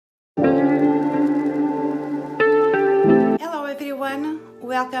everyone,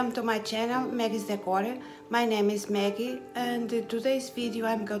 welcome to my channel Maggie's Decor. My name is Maggie and in today's video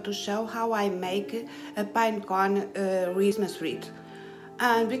I'm going to show how I make a pinecone Christmas wreath.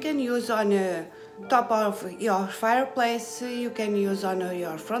 And we can use on top of your fireplace, you can use on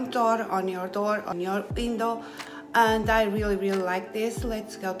your front door, on your window, and I really like this.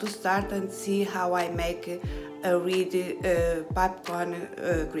 Let's go to start and see how I make a wreath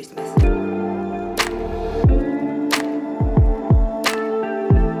pinecone Christmas.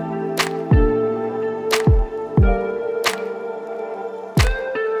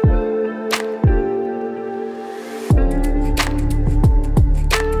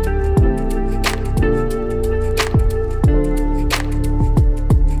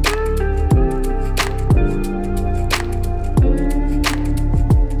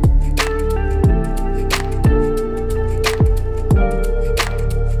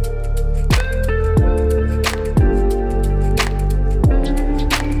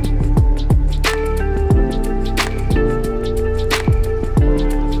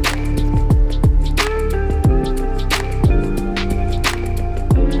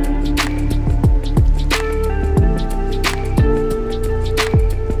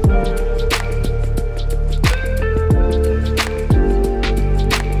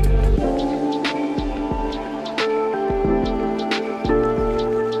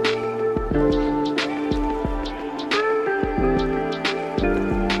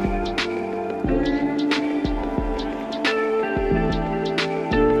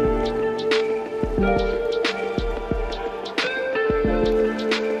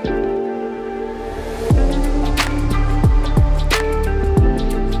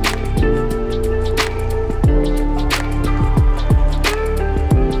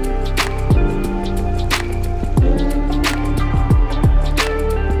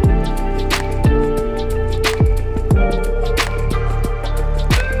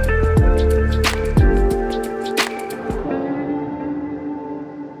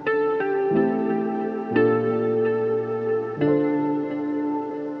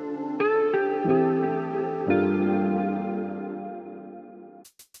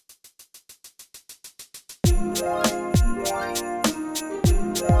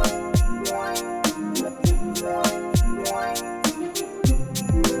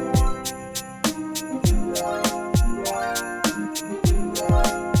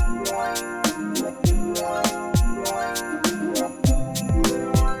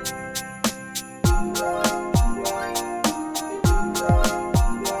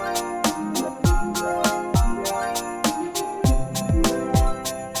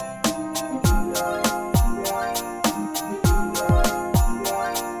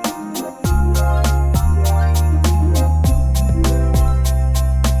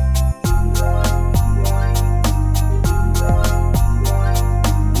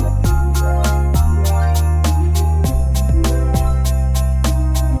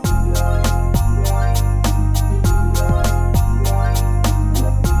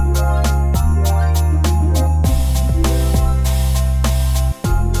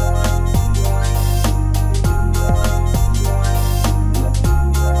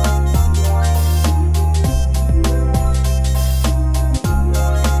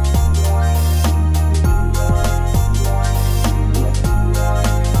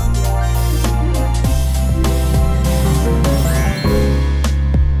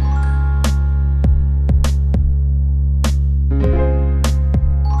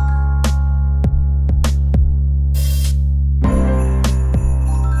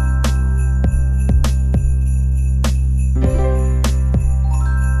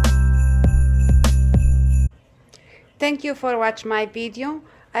 Thank you for watching my video.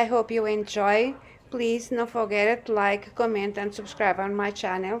 I hope you enjoy. Please don't forget to like, comment and subscribe on my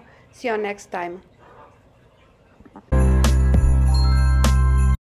channel. See you next time.